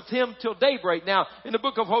wrestled with him till daybreak. Now, in the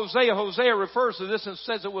book of Hosea refers to this and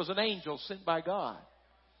says it was an angel sent by God.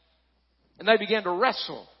 And they began to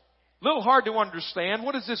wrestle. A little hard to understand.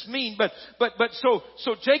 What does this mean? But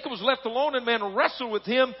so Jacob was left alone, and man wrestled with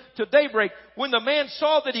him till daybreak. When the man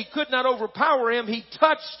saw that he could not overpower him, he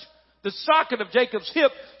touched the socket of Jacob's hip,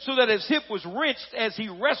 so that his hip was wrenched as he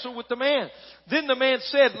wrestled with the man. Then the man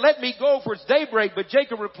said, let me go, for it's daybreak. But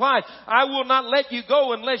Jacob replied, I will not let you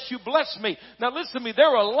go unless you bless me. Now listen to me. There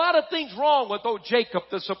are a lot of things wrong with old Jacob,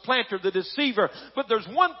 the supplanter, the deceiver. But there's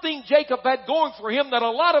one thing Jacob had going for him that a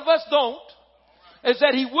lot of us don't. Is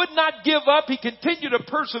that he would not give up. He continued to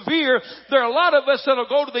persevere. There are a lot of us that will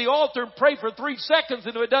go to the altar and pray for 3 seconds,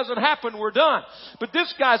 and if it doesn't happen, we're done. But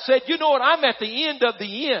this guy said, you know what? I'm at the end of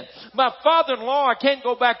the end. My father-in-law, I can't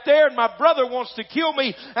go back there, and my brother wants to kill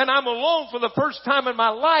me, and I'm alone for the first time in my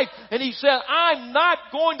life. And he said, I'm not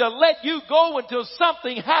going to let you go until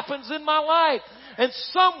something happens in my life. And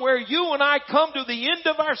somewhere you and I come to the end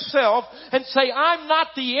of ourselves and say, I'm not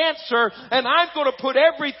the answer, and I'm going to put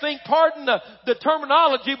everything, pardon the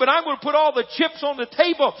terminology, but I'm going to put all the chips on the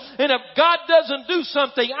table. And if God doesn't do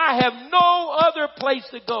something, I have no other place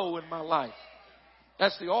to go in my life.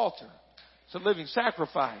 That's the altar. It's a living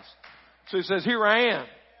sacrifice. So he says, here I am.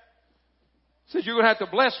 He says, you're going to have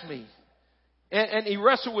to bless me. And he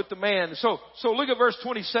wrestled with the man. So look at verse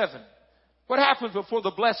 27. What happens before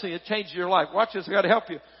the blessing? It changes your life. Watch this. I got to help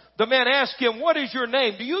you. The man asked him, what is your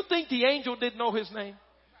name? Do you think the angel didn't know his name?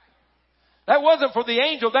 That wasn't for the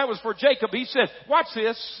angel. That was for Jacob. He said, watch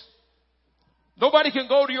this. Nobody can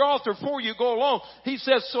go to your altar for you. Go alone. He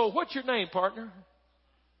says, so what's your name, partner?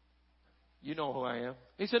 You know who I am.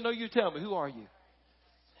 He said, no, you tell me. Who are you?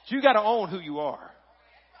 So you got to own who you are.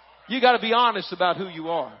 You got to be honest about who you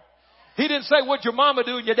are. He didn't say what your mama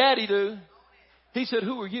do and your daddy do. He said,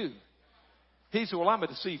 who are you? He said, well, I'm a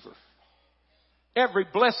deceiver. Every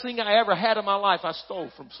blessing I ever had in my life, I stole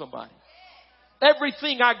from somebody.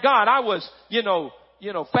 Everything I got, I was,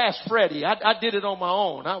 Fast Freddy. I did it on my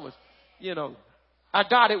own. I was, I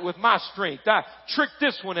got it with my strength. I tricked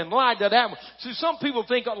this one and lied to that one. See, some people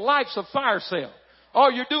think life's a fire sale. All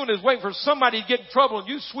you're doing is waiting for somebody to get in trouble and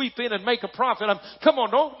you sweep in and make a profit. Come on,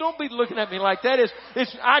 don't be looking at me like that.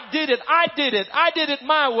 I did it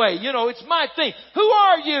my way. It's my thing. Who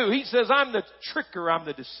are you? He says, I'm the tricker. I'm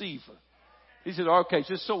the deceiver. He said, okay,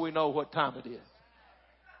 just so we know what time it is.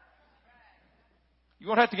 You're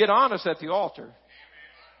going to have to get honest at the altar.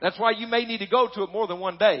 That's why you may need to go to it more than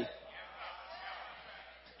one day.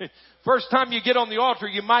 First time you get on the altar,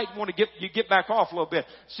 you might want to get back off a little bit.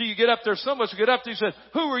 So you get up there. Some of us get up there. He says,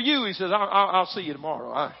 who are you? He says, I'll see you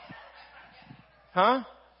tomorrow. Huh?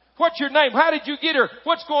 What's your name? How did you get here?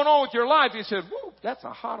 What's going on with your life? He said, whoa, that's a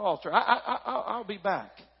hot altar. I'll be back.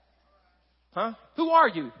 Huh? Who are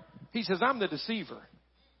you? He says, I'm the deceiver.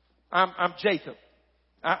 I'm Jacob.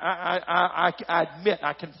 I admit,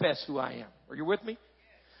 I confess who I am. Are you with me?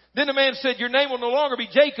 Then the man said, your name will no longer be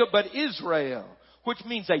Jacob, but Israel, which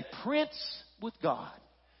means a prince with God.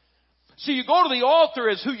 See, you go to the altar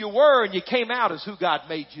as who you were and you came out as who God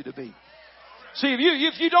made you to be. See,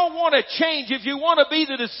 if you don't want to change, if you want to be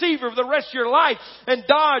the deceiver of the rest of your life and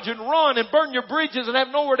dodge and run and burn your bridges and have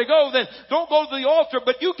nowhere to go, then don't go to the altar.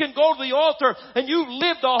 But you can go to the altar and you've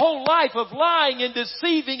lived a whole life of lying and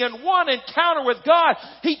deceiving, and one encounter with God,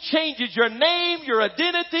 He changes your name, your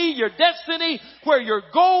identity, your destiny, where you're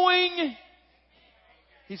going.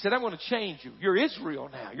 He said, I'm going to change you. You're Israel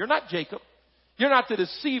now. You're not Jacob. You're not the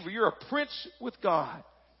deceiver. You're a prince with God.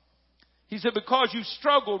 He said, because you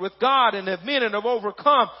struggled with God and have men and have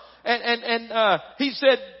overcome. He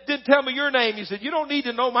said, didn't tell me your name. He said, you don't need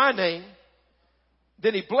to know my name.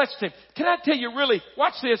 Then he blessed him. Can I tell you really,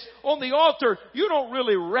 watch this, on the altar, you don't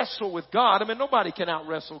really wrestle with God. I mean, nobody can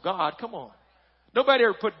out-wrestle God. Come on. Nobody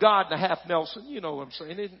ever put God in a half Nelson. You know what I'm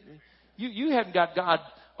saying. You haven't got God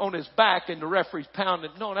on his back and the referee's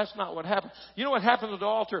pounding. No, that's not what happened. You know what happened at the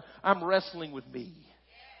altar? I'm wrestling with me.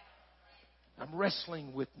 I'm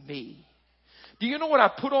wrestling with me. Do you know what I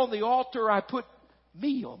put on the altar? I put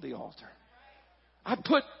me on the altar. I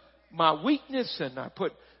put my weakness and I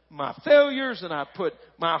put my failures and I put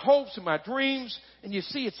my hopes and my dreams. And you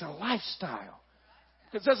see, it's a lifestyle.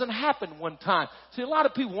 It doesn't happen one time. See, a lot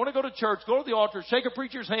of people want to go to church, go to the altar, shake a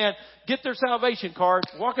preacher's hand, get their salvation card,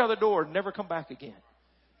 walk out the door, and never come back again.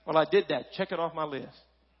 Well, I did that. Check it off my list.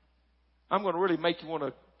 I'm going to really make you want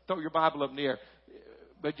to throw your Bible up in the air.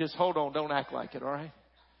 But just hold on. Don't act like it, all right?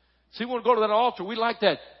 See, we want to go to that altar. We like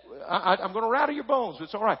that. I'm going to rattle your bones.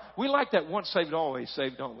 It's all right. We like that once saved, always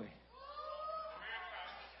saved, don't we?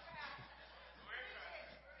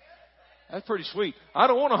 That's pretty sweet. I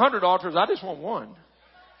don't want 100 altars. I just want one.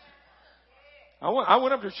 I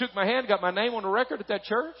went up there, shook my hand, got my name on the record at that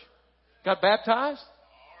church, got baptized.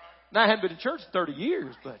 Now, I haven't been in church in 30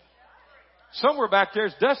 years, but somewhere back there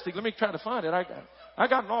is dusty. Let me try to find it. I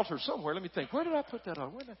got an altar somewhere. Let me think. Where did I put that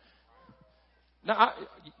on? Now,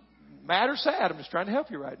 mad or sad, I'm just trying to help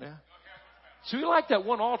you right now. So we like that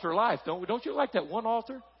one altar life, don't we? Don't you like that one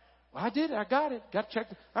altar? Well, I did. I got it. Got to check.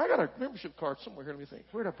 I got a membership card somewhere here. Let me think.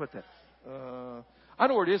 Where did I put that? I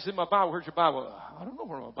know where it is in my Bible. Where's your Bible? I don't know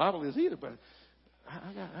where my Bible is either, but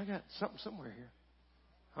I got something somewhere here.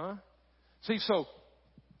 Huh? See, so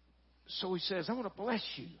he says, I want to bless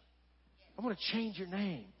you. I want to change your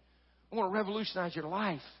name. I want to revolutionize your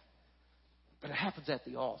life. But it happens at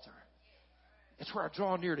the altar. It's where I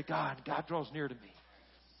draw near to God and God draws near to me.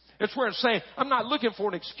 It's where I'm saying, I'm not looking for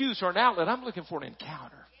an excuse or an outlet. I'm looking for an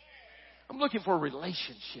encounter. I'm looking for a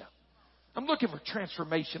relationship. I'm looking for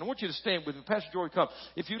transformation. I want you to stand with me. Pastor Joy, come.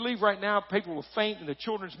 If you leave right now, people will faint in the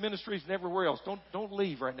children's ministries and everywhere else. Don't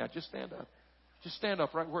leave right now. Just stand up. Just stand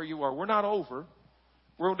up right where you are. We're not over.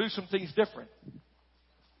 We're going to do some things different.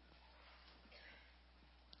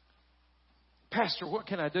 Pastor, what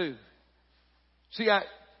can I do? See,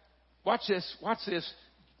 watch this. Watch this.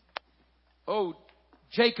 Oh,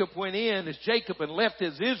 Jacob went in as Jacob and left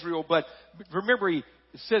as Israel. But remember, it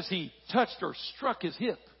says he touched or struck his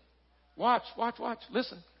hip. Watch.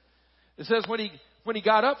 Listen. It says when he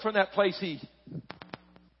got up from that place, he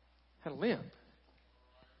had a limp.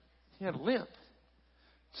 He had a limp.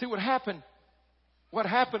 See what happened? What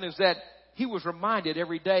happened is that he was reminded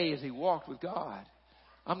every day as he walked with God,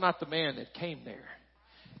 I'm not the man that came there.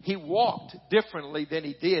 He walked differently than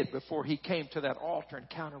he did before he came to that altar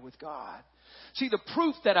encounter with God. See, the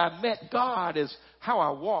proof that I met God is how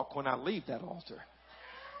I walk when I leave that altar.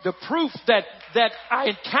 The proof that I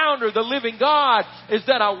encounter the living God is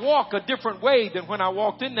that I walk a different way than when I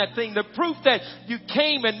walked in that thing. The proof that you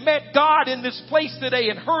came and met God in this place today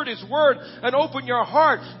and heard His Word and opened your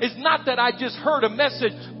heart is not that I just heard a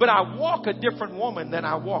message, but I walk a different woman than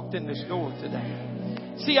I walked in this door today.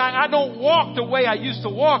 See, I don't walk the way I used to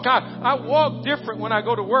walk. I walk different when I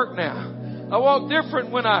go to work now. I walk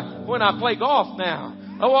different when I play golf now.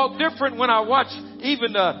 I walk different when I watch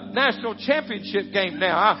even the national championship game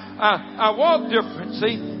now. I walk different,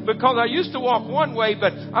 see, because I used to walk one way,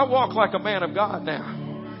 but I walk like a man of God now.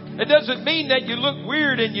 It doesn't mean that you look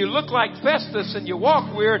weird and you look like Festus and you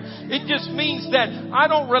walk weird. It just means that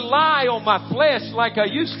I don't rely on my flesh like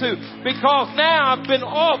I used to, because now I've been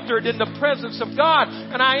altered in the presence of God,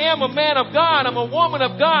 and I am a man of God. I'm a woman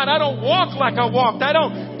of God. I don't walk like I walked. I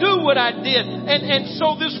don't do what I did. And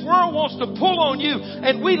so this world wants to pull on you.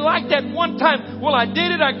 And we like that one time. Well, I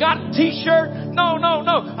did it. I got a t-shirt. No.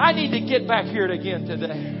 I need to get back here again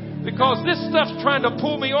today. Because this stuff's trying to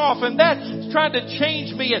pull me off, and that's trying to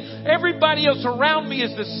change me, and everybody else around me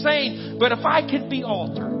is the same. But if I can be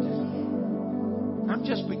altered, I'm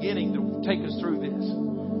just beginning to take us through this.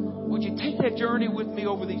 Would you take that journey with me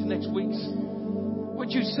over these next weeks? Would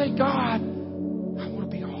you say, God, I want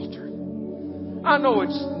to be altered. I know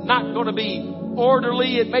it's not going to be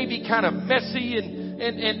orderly. It may be kind of messy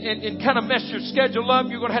and kind of mess your schedule up.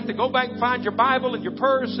 You're going to have to go back and find your Bible and your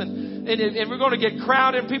purse, and we're going to get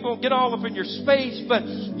crowded and people will get all up in your space. But,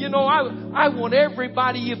 you know, I want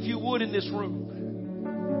everybody, if you would, in this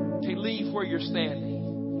room to leave where you're standing.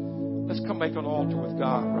 Let's come make an altar with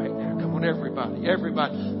God right now. Come on, everybody.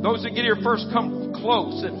 Those that get here first, come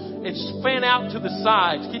close and span out to the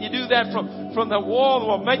sides. Can you do that from the wall?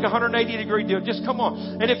 Well, make a 180-degree deal. Just come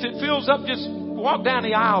on. And if it fills up, just walk down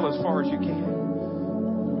the aisle as far as you can.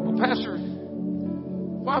 Well, Pastor,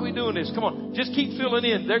 why are we doing this? Come on. Just keep filling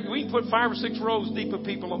in. We can put 5 or 6 rows deep of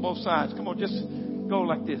people on both sides. Come on, just go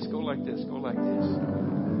like this, go like this, go like this.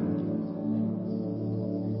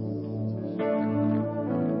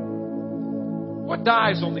 What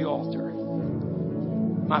dies on the altar?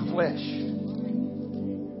 My flesh,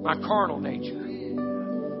 my carnal nature,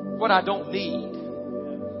 what I don't need.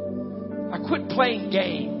 I quit playing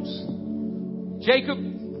games. Jacob,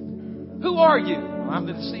 who are you? Well, I'm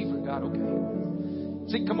the deceiver, God. Okay.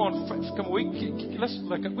 See, come on. Let's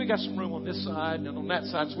look. We got some room on this side and on that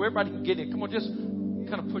side, so everybody can get in. Come on, just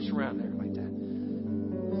kind of push around there like that.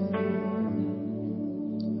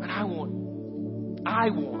 And I want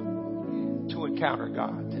to encounter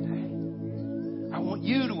God today. I want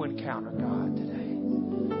you to encounter God today.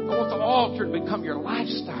 I want the altar to become your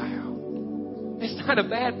lifestyle. It's not a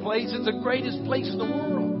bad place. It's the greatest place in the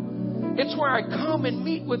world. It's where I come and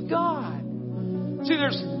meet with God. See,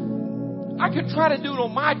 I could try to do it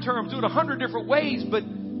on my terms, do it 100 different ways, but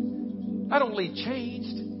I don't leave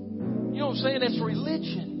changed. You know what I'm saying? That's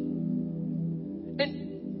religion.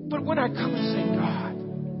 But when I come and say, God,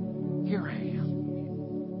 here I am.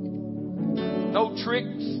 No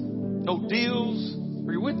tricks, no deals.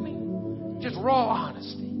 Are you with me? Just raw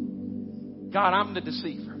honesty. God, I'm the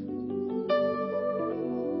deceiver.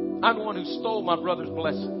 I'm the one who stole my brother's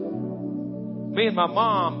blessing. Me and my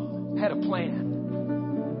mom had a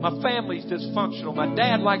plan. My family's dysfunctional. My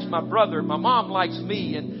dad likes my brother. My mom likes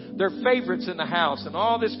me. And they're favorites in the house. And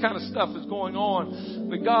all this kind of stuff is going on.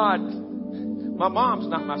 But God, my mom's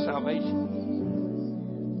not my salvation.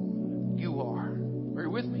 You are. Are you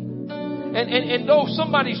with me? And though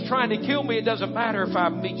somebody's trying to kill me, it doesn't matter if I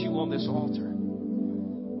meet you on this altar.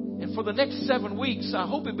 And for the next 7 weeks, I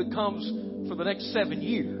hope it becomes for the next 7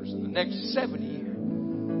 years and the next 7 years.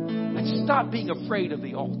 Let's stop being afraid of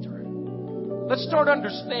the altar. Let's start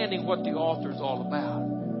understanding what the altar is all about.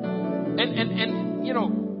 And you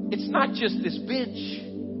know, it's not just this bench.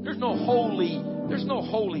 There's no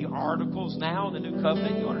holy articles now in the new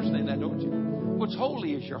covenant. You understand that, don't you? What's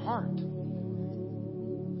holy is your heart.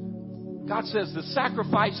 God says the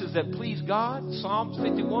sacrifices that please God, Psalms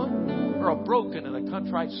 51, are a broken and a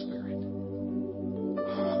contrite spirit.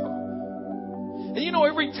 And you know,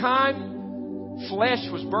 every time flesh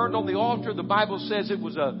was burned on the altar, the Bible says it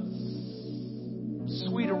was a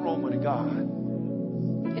sweet aroma to God.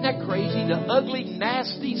 Isn't that crazy? The ugly,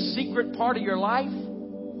 nasty, secret part of your life,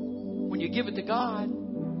 when you give it to God,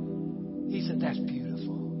 He said, that's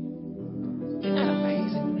beautiful. Isn't that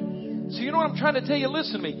amazing? So you know what I'm trying to tell you?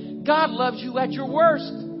 Listen to me. God loves you at your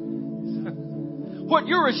worst. What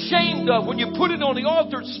you're ashamed of when you put it on the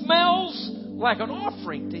altar smells like an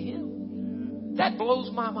offering to Him. That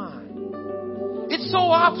blows my mind. It's so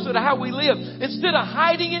opposite of how we live. Instead of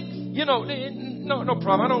hiding it, you know, no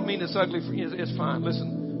problem. I don't mean it's ugly for you. It's fine.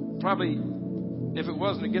 Listen, probably if it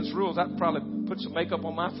wasn't against rules, I'd probably put some makeup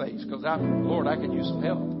on my face because Lord, I could use some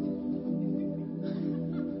help.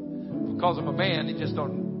 Because I'm a man,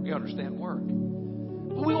 you understand work.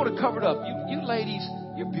 But we want to cover it up. You ladies,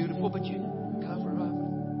 you're beautiful, but you cover up.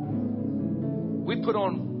 We put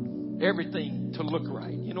on everything to look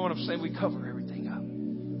right. You know what I'm saying? We cover everything up.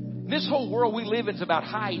 And this whole world we live in is about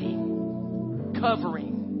hiding,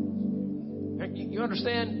 covering. You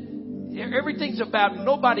understand? Everything's about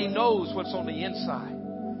nobody knows what's on the inside.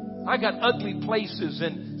 I got ugly places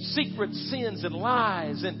and secret sins and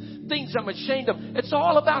lies and things I'm ashamed of. It's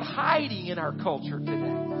all about hiding in our culture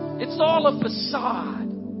today. It's all a facade.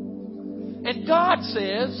 And God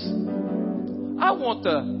says, I want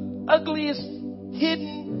the ugliest,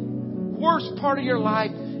 hidden, worst part of your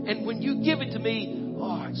life. And when you give it to me,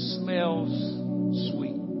 oh, it smells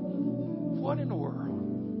sweet. What in the world?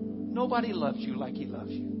 Nobody loves you like He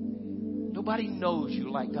loves you. Nobody knows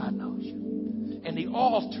you like God knows you. And the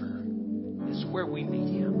altar is where we meet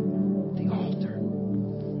Him. The altar.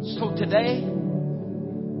 So today,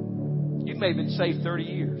 you may have been saved 30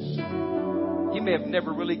 years. You may have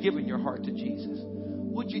never really given your heart to Jesus.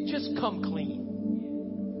 Would you just come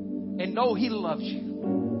clean? and know He loves you.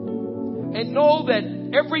 And know that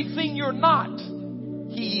everything you're not,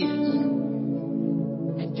 He is.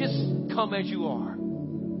 And just come as you are.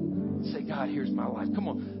 Say, God, here's my life. Come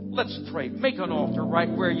on, let's pray. Make an altar right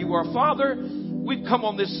where you are. Father, we've come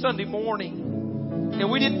on this Sunday morning, and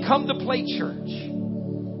we didn't come to play church.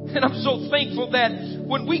 And I'm so thankful that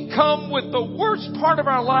when we come with the worst part of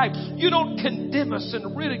our life, you don't condemn us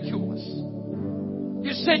and ridicule us.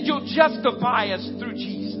 You said you'll justify us through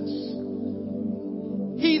Jesus.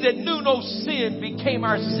 He that knew no sin became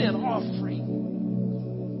our sin offering,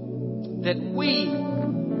 that we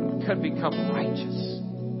could become righteous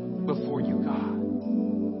before you, God.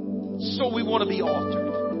 So we want to be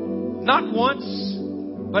altered. Not once,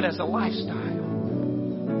 but as a lifestyle.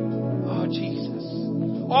 Oh, Jesus.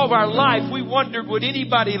 All of our life, we wondered, would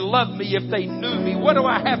anybody love me if they knew me? What do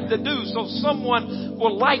I have to do so someone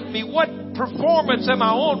will like me? What performance am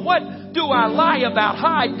I on? What do I lie about,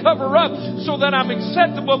 hide, cover up so that I'm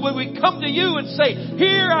acceptable when we come to you and say,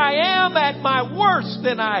 here I am at my worst,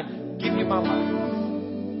 and I give you my life.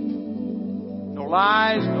 No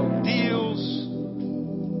lies, no deals.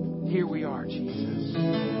 Here we are, Jesus.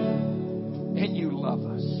 And you love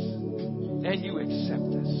us. And you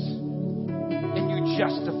accept us. And you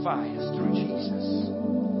justify us through Jesus.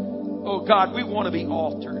 Oh God, we want to be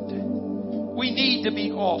altered. We need to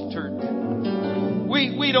be altered.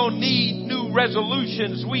 We don't need new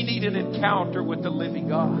resolutions. We need an encounter with the living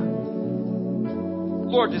God.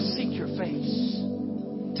 Lord, to seek your face,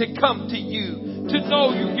 to come to you, to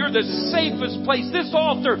know you're the safest place. This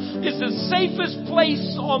altar is the safest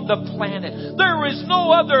place on the planet. There is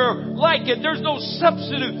no other like it. There's no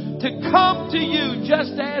substitute to come to you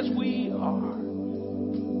just as we are.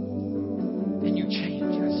 And you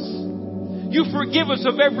change us. You forgive us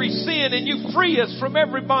of every sin, and you free us from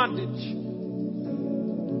every bondage.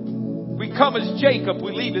 We come as Jacob,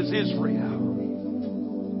 we leave as Israel.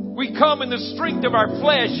 We come in the strength of our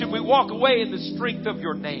flesh, and we walk away in the strength of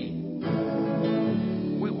your name.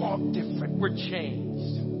 We walk different. We're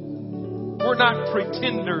changed. We're not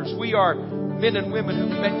pretenders. We are men and women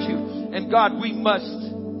who've met you. And God, we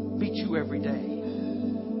must meet you every day.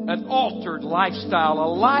 An altered lifestyle, a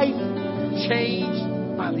life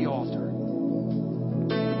changed by the altar.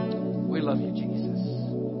 We love you, Jesus.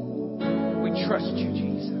 We trust you,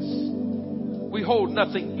 Jesus. We hold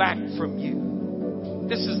nothing back from you.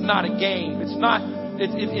 This is not a game. It's not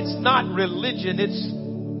religion. It's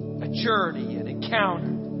a journey, an encounter.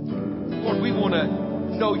 Lord, we want to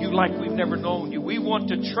know you like we've never known you. We want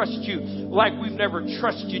to trust you like we've never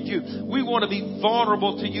trusted you. We want to be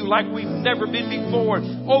vulnerable to you like we've never been before.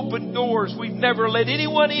 Open doors we've never let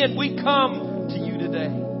anyone in. We come to you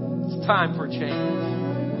today. It's time for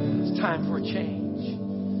change. It's time for a change.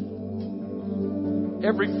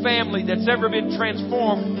 Every family that's ever been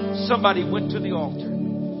transformed, somebody went to the altar.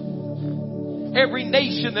 Every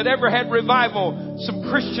nation that ever had revival, some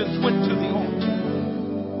Christians went to the altar.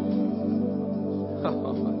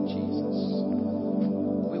 Oh, Jesus.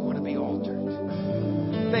 We want to be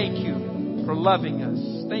altered. Thank you for loving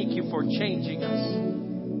us. Thank you for changing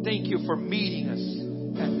us. Thank you for meeting us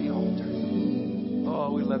at the altar.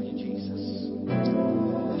 Oh, we love you,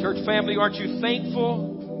 Jesus. Church family, aren't you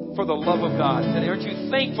thankful for the love of God today? Aren't you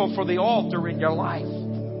thankful for the altar in your life?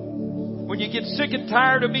 When you get sick and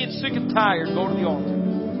tired of being sick and tired, go to the altar.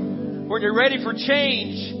 When you're ready for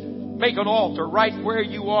change, make an altar right where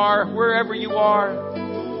you are, wherever you are.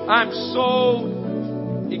 I'm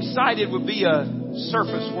so excited would be a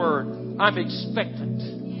surface word. I'm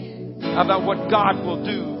expectant about what God will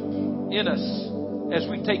do in us as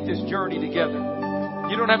we take this journey together.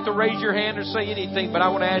 You don't have to raise your hand or say anything, but I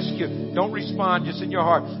want to ask you, don't respond, just in your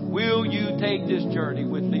heart. Will you take this journey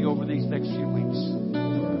with me over these next few weeks?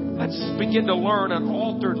 Let's begin to learn an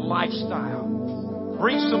altered lifestyle.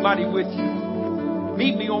 Bring somebody with you.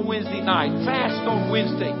 Meet me on Wednesday night. Fast on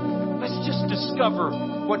Wednesday. Let's just discover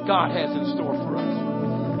what God has in store for us.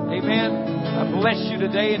 Amen. I bless you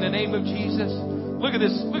today in the name of Jesus. Look at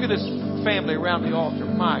this family around the altar.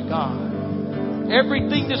 My God.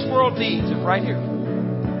 Everything this world needs is right here.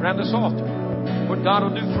 Around this altar. What God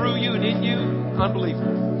will do through you and in you,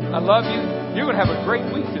 unbelievable. I love you. You're going to have a great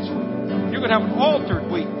week this week. You're going to have an altered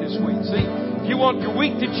week this week. See, if you want your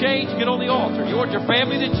week to change, get on the altar. You want your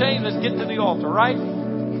family to change, let's get to the altar, right?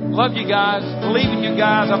 Love you guys. Believe in you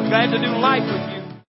guys. I'm glad to do life with you.